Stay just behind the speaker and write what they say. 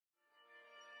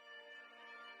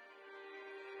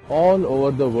All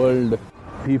over the world,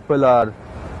 people are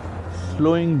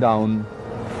slowing down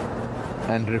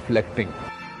and reflecting.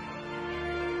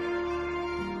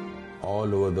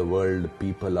 All over the world,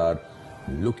 people are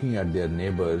looking at their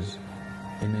neighbors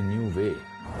in a new way.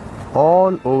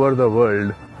 All over the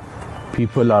world,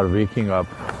 people are waking up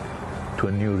to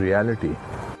a new reality.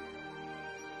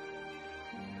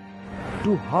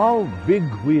 To how big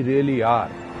we really are.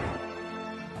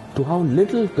 To how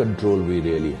little control we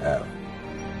really have.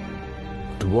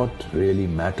 To what really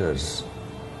matters.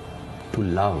 To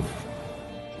love.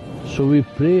 So we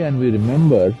pray and we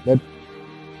remember that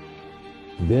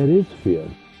there is fear.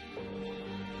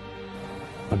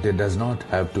 But there does not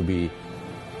have to be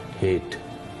hate.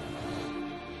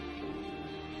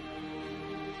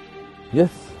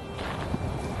 Yes,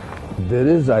 there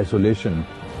is isolation,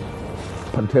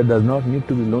 but there does not need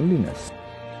to be loneliness.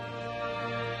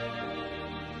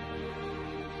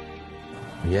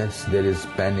 Yes, there is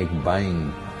panic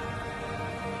buying,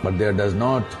 but there does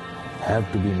not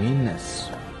have to be meanness.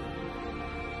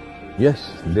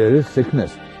 Yes, there is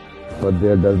sickness, but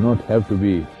there does not have to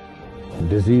be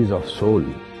disease of soul.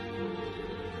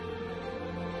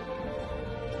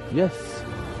 Yes,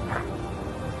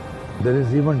 there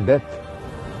is even death,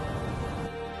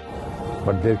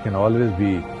 but there can always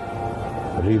be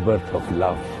rebirth of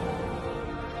love.